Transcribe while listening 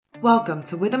Welcome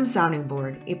to Witham Sounding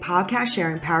Board, a podcast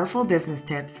sharing powerful business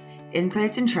tips,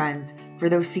 insights, and trends for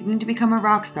those seeking to become a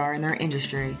rock star in their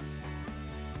industry.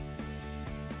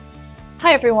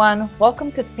 Hi everyone,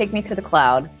 welcome to Take Me to the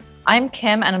Cloud. I'm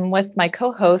Kim and I'm with my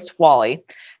co-host Wally.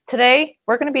 Today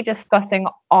we're going to be discussing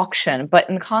auction, but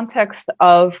in context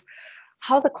of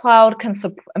how the cloud can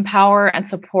empower and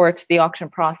support the auction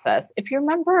process. If you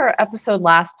remember our episode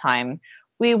last time,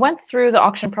 we went through the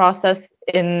auction process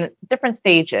in different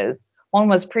stages. One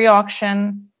was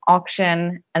pre-auction,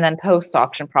 auction, and then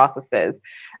post-auction processes.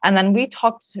 And then we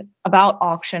talked about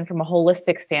auction from a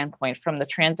holistic standpoint, from the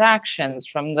transactions,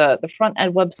 from the front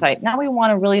end website. Now we want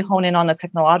to really hone in on the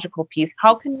technological piece.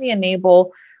 How can we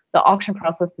enable the auction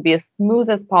process to be as smooth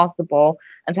as possible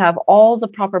and to have all the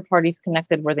proper parties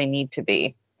connected where they need to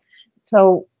be?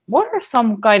 So what are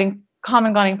some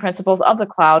common guiding principles of the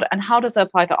cloud, and how does it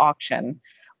apply to auction?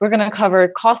 We're going to cover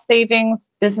cost savings,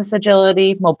 business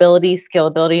agility, mobility,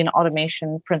 scalability, and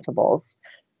automation principles.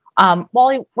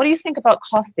 Wally, what do you think about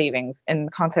cost savings in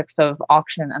the context of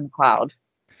auction and the cloud?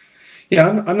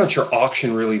 Yeah, I'm not sure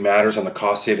auction really matters on the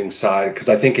cost savings side because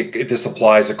I think this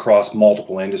applies across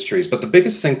multiple industries. But the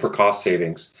biggest thing for cost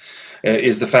savings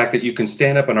is the fact that you can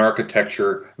stand up an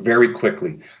architecture very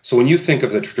quickly. So when you think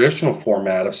of the traditional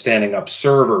format of standing up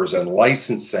servers and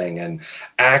licensing and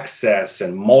access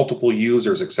and multiple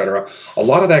users, et cetera, a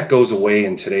lot of that goes away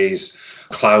in today's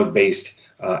cloud-based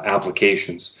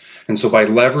applications. And so by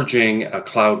leveraging a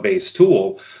cloud-based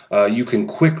tool, you can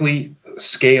quickly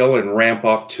scale and ramp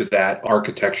up to that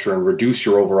architecture and reduce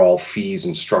your overall fees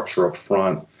and structure up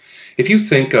front. If you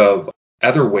think of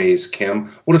other ways,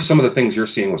 Kim, what are some of the things you're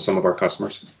seeing with some of our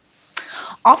customers?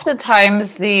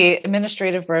 Oftentimes, the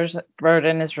administrative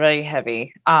burden is very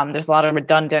heavy. There's a lot of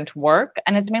redundant work,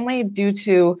 and it's mainly due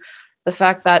to the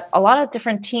fact that a lot of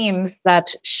different teams that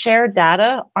share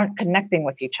data aren't connecting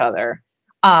with each other.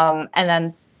 And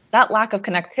then that lack of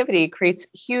connectivity creates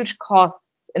huge costs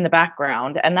in the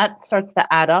background, and that starts to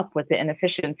add up with the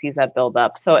inefficiencies that build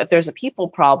up. So if there's a people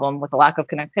problem with a lack of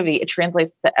connectivity, it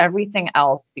translates to everything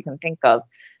else you can think of,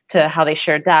 to how they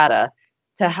share data,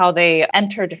 to how they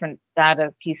enter different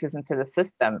data pieces into the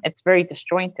system. It's very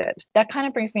disjointed. That kind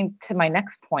of brings me to my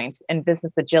next point in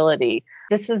business agility.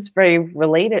 This is very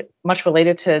much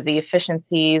related to the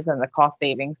efficiencies and the cost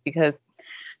savings, because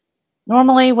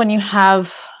normally when you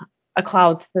have a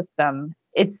cloud system,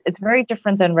 it's very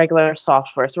different than regular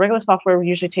software. So regular software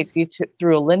usually takes you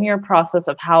through a linear process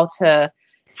of how to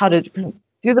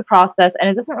do the process, and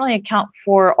it doesn't really account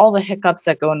for all the hiccups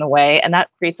that go in the way, and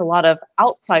that creates a lot of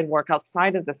outside work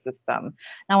outside of the system.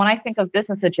 Now, when I think of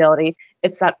business agility,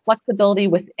 it's that flexibility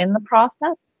within the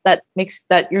process that makes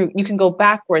that you can go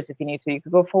backwards if you need to. You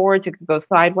could go forwards, you could go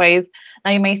sideways.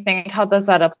 Now, you may think, how does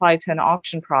that apply to an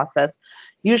auction process?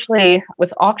 Usually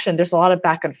with auction, there's a lot of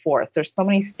back and forth. There's so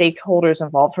many stakeholders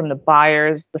involved, from the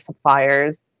buyers, the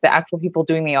suppliers, the actual people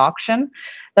doing the auction,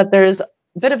 that there's a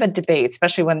bit of a debate,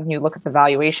 especially when you look at the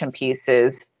valuation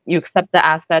pieces. You accept the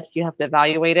asset, you have to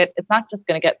evaluate it. It's not just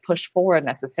going to get pushed forward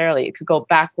necessarily. It could go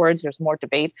backwards. There's more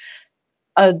debate.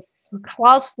 A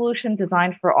cloud solution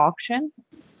designed for auction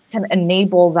can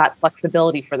enable that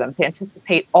flexibility for them to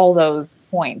anticipate all those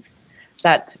points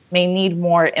that may need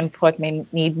more input, may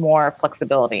need more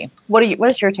flexibility. What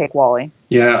is your take, Wally?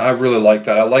 Yeah, I really like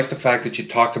that. I like the fact that you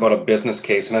talked about a business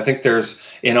case. And I think there's,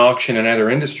 in auction and other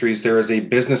industries, there is a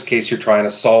business case you're trying to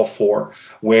solve for,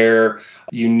 where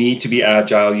you need to be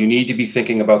agile, you need to be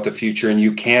thinking about the future, and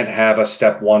you can't have a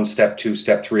step one, step two,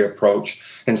 step three approach.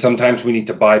 And sometimes we need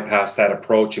to bypass that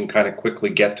approach and kind of quickly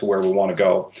get to where we want to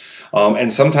go.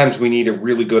 And sometimes we need a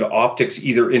really good optics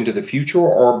either into the future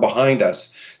or behind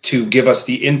us to give us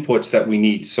the inputs that we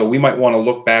need. So we might want to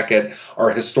look back at our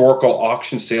historical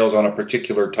auction sales on a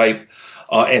particular type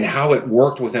and how it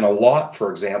worked within a lot,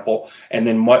 for example, and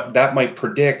then what that might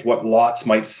predict what lots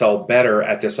might sell better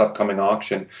at this upcoming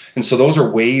auction. And so those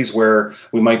are ways where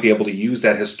we might be able to use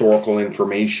that historical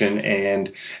information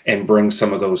and bring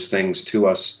some of those things to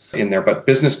us in there. But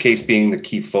business case being the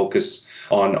key focus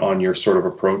on your sort of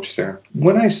approach there.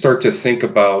 When I start to think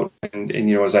about, and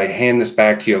as I hand this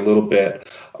back to you a little bit,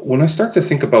 when I start to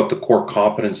think about the core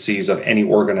competencies of any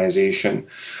organization,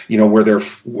 where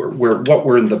what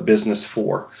we're in the business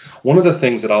for, one of the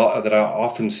things that I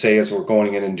often say as we're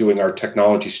going in and doing our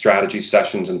technology strategy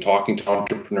sessions and talking to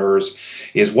entrepreneurs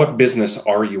is, what business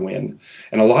are you in?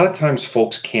 And a lot of times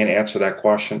folks can't answer that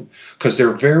question because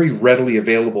they're very readily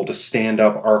available to stand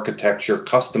up architecture,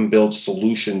 custom build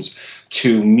solutions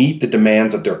to meet the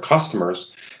demands of their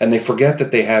customers. and they forget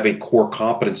that they have a core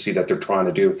competency that they're trying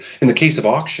to do. In the case of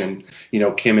auction,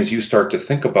 Kim, as you start to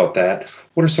think about that,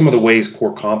 what are some of the ways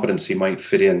core competency might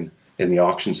fit in the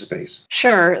auction space?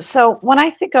 Sure. So when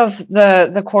I think of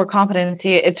the core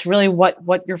competency, it's really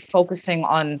what you're focusing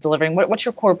on delivering. What's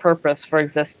your core purpose for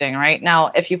existing, right?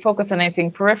 Now, if you focus on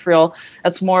anything peripheral,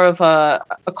 that's more of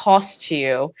a cost to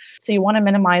you. So you want to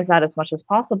minimize that as much as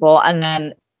possible. And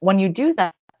then when you do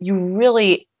that, you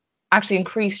really actually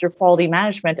increase your quality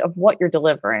management of what you're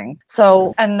delivering.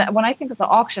 So, and when I think of the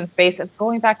auction space,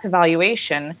 going back to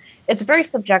valuation, it's very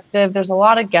subjective. There's a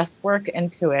lot of guesswork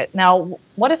into it. Now,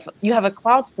 what if you have a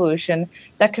cloud solution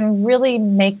that can really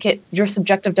make it your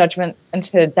subjective judgment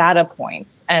into data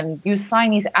points, and you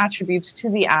assign these attributes to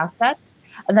the assets?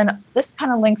 And then this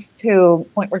kind of links to a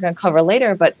point we're going to cover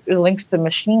later, but it links to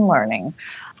machine learning,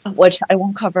 which I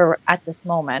won't cover at this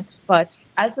moment. But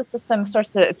as the system starts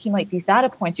to accumulate these data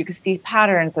points, you can see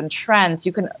patterns and trends.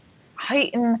 You can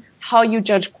heighten how you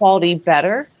judge quality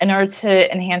better in order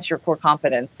to enhance your core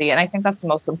competency. And I think that's the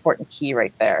most important key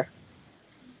right there.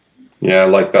 Yeah, I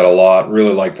like that a lot.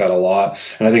 Really like that a lot.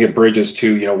 And I think it bridges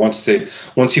to, once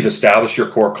you've established your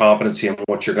core competency and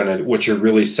what you're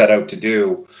really set out to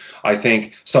do, I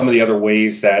think some of the other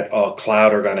ways that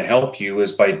cloud are going to help you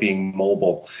is by being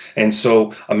mobile. And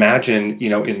so imagine,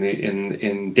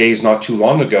 in days not too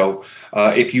long ago,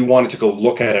 if you wanted to go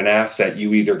look at an asset,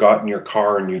 you either got in your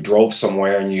car and you drove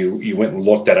somewhere and you went and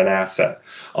looked at an asset.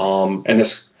 And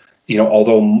this,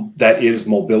 although that is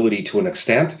mobility to an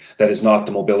extent, that is not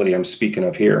the mobility I'm speaking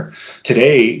of here.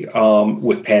 Today,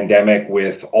 with pandemic,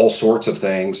 with all sorts of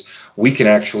things, we can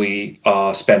actually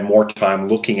spend more time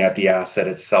looking at the asset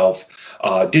itself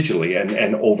digitally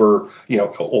and over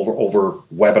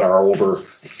webinar, over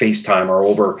FaceTime, or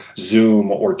over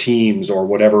Zoom or Teams or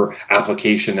whatever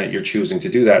application that you're choosing to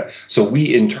do that. So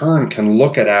we in turn can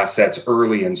look at assets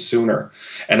early and sooner.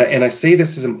 And I say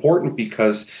this is important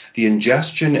because the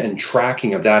ingestion and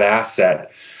tracking of that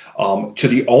asset, to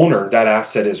the owner, that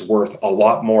asset is worth a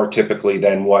lot more typically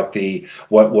than what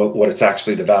it's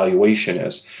actually the valuation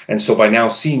is. And so by now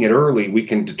seeing it early, we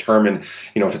can determine,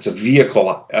 if it's a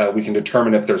vehicle, we can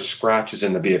determine if there's scratches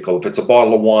in the vehicle. If it's a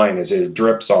bottle of wine, is it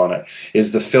drips on it?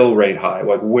 Is the fill rate high?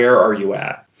 Like, where are you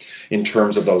at in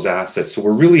terms of those assets? So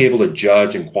we're really able to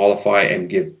judge and qualify and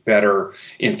give better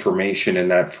information in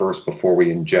that first before we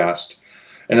ingest.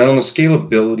 And then on the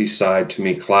scalability side, to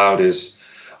me, cloud is,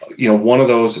 one of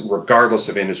those, regardless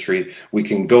of industry, we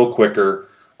can go quicker.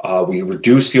 We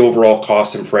reduce the overall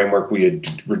cost and framework. We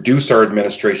reduce our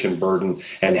administration burden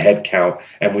and headcount,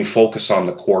 and we focus on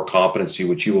the core competency,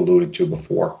 which you alluded to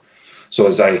before. So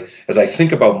as I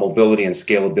think about mobility and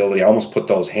scalability, I almost put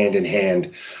those hand in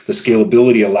hand. The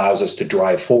scalability allows us to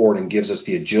drive forward and gives us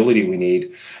the agility we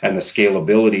need, and the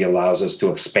scalability allows us to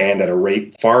expand at a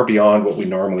rate far beyond what we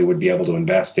normally would be able to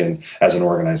invest in as an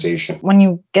organization. When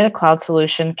you get a cloud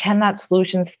solution, can that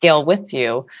solution scale with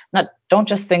you? Don't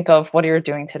just think of what you're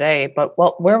doing today, but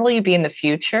where will you be in the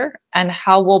future, and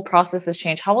how will processes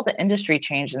change? How will the industry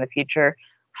change in the future?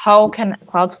 How can a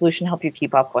cloud solution help you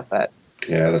keep up with it?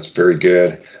 Yeah, that's very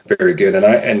good. Very good.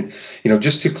 And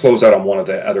just to close out on one of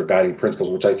the other guiding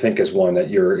principles, which I think is one that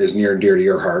is near and dear to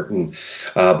your heart.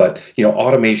 But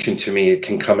automation, to me, it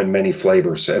can come in many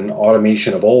flavors. And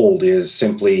automation of old is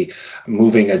simply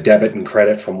moving a debit and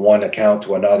credit from one account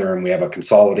to another, and we have a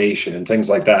consolidation and things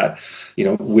like that,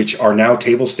 which are now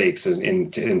table stakes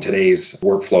in today's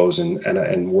workflows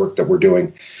and work that we're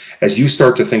doing. As you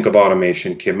start to think of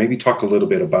automation, Kim, maybe talk a little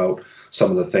bit about some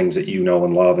of the things that you know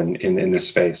and love in this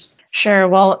space. Sure.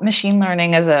 Well, machine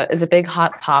learning is a big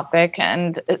hot topic,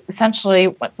 and essentially,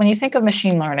 when you think of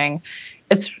machine learning,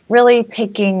 it's really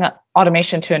taking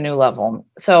automation to a new level.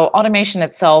 So automation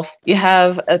itself, you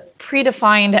have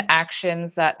predefined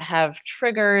actions that have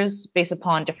triggers based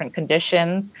upon different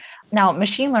conditions. Now,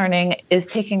 machine learning is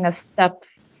taking a step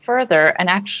further and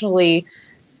actually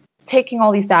taking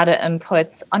all these data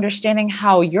inputs, understanding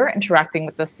how you're interacting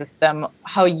with the system,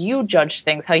 how you judge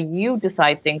things, how you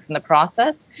decide things in the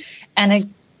process, and it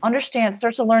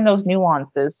starts to learn those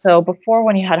nuances. So before,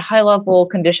 when you had high-level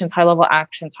conditions, high-level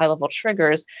actions, high-level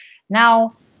triggers,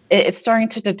 now it's starting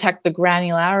to detect the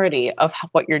granularity of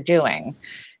what you're doing.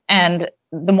 And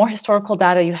the more historical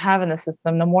data you have in the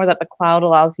system, the more that the cloud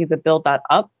allows you to build that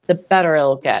up, the better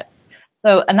it'll get.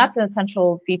 So, and that's an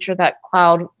essential feature that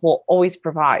cloud will always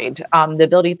provide, the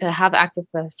ability to have access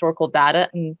to historical data,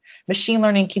 and machine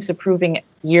learning keeps improving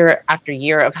year after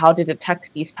year of how to detect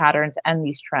these patterns and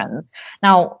these trends.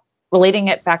 Now, relating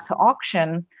it back to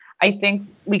auction, I think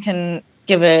we can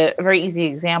give a very easy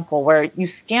example where you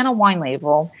scan a wine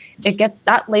label,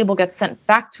 that label gets sent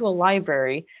back to a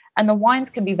library, And the wines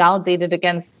can be validated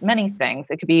against many things.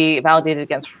 It could be validated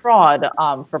against fraud,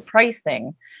 for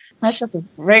pricing. That's just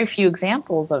very few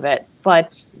examples of it.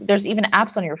 But there's even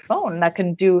apps on your phone that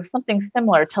can do something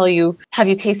similar, tell you, have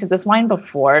you tasted this wine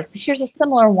before? Here's a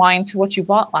similar wine to what you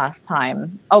bought last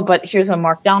time. Oh, but here's a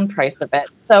marked down price of it.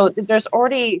 So there's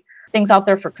already things out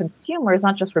there for consumers,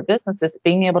 not just for businesses,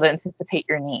 being able to anticipate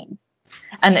your needs.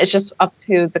 And it's just up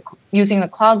to using the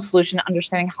cloud solution,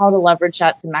 understanding how to leverage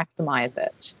that to maximize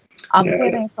it. Do you have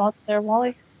any thoughts there,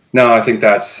 Wally? No, I think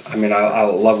I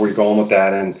love where you're going with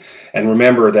that. And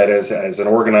remember that as an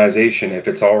organization, if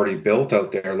it's already built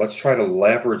out there, let's try to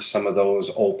leverage some of those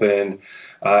open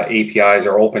APIs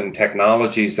or open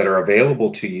technologies that are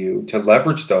available to you, to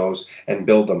leverage those and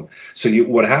build them. So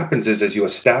what happens is, as you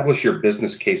establish your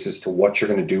business cases to what you're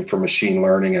going to do for machine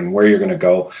learning and where you're going to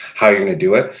go, how you're going to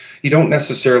do it, you don't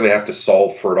necessarily have to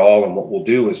solve for it all. And what we'll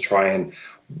do is try and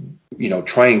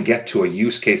get to a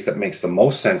use case that makes the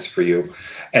most sense for you,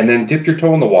 and then dip your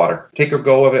toe in the water, take a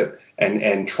go of it,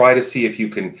 and try to see if you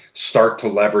can start to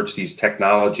leverage these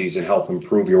technologies and help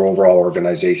improve your overall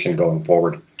organization going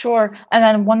forward. Sure. And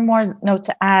then one more note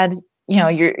to add,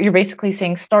 you're basically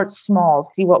saying start small,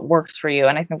 see what works for you.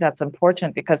 And I think that's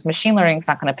important, because machine learning is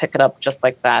not going to pick it up just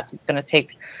like that. It's going to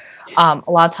take a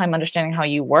lot of time understanding how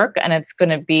you work, and it's going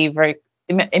to be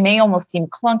it may almost seem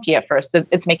clunky at first.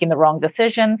 It's making the wrong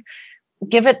decisions.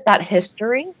 Give it that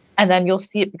history, and then you'll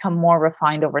see it become more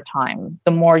refined over time,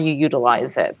 the more you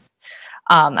utilize it.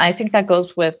 I think that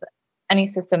goes with any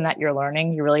system that you're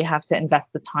learning. You really have to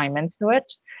invest the time into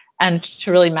it and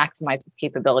to really maximize its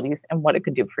capabilities and what it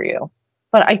could do for you.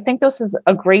 But I think this is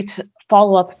a great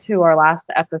follow-up to our last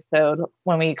episode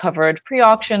when we covered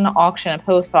pre-auction, auction, and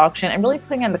post-auction, and really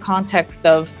putting in the context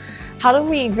of how do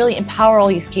we really empower all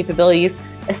these capabilities,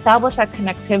 establish that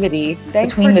connectivity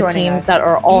between the teams that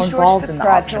are all involved in the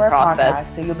auction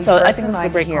process. So I think this is a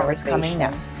great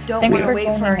conversation. Don't wait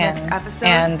for our next episode.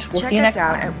 And we'll see you next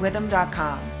time. Check us out at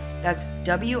withum.com. That's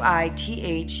WITHUM.com.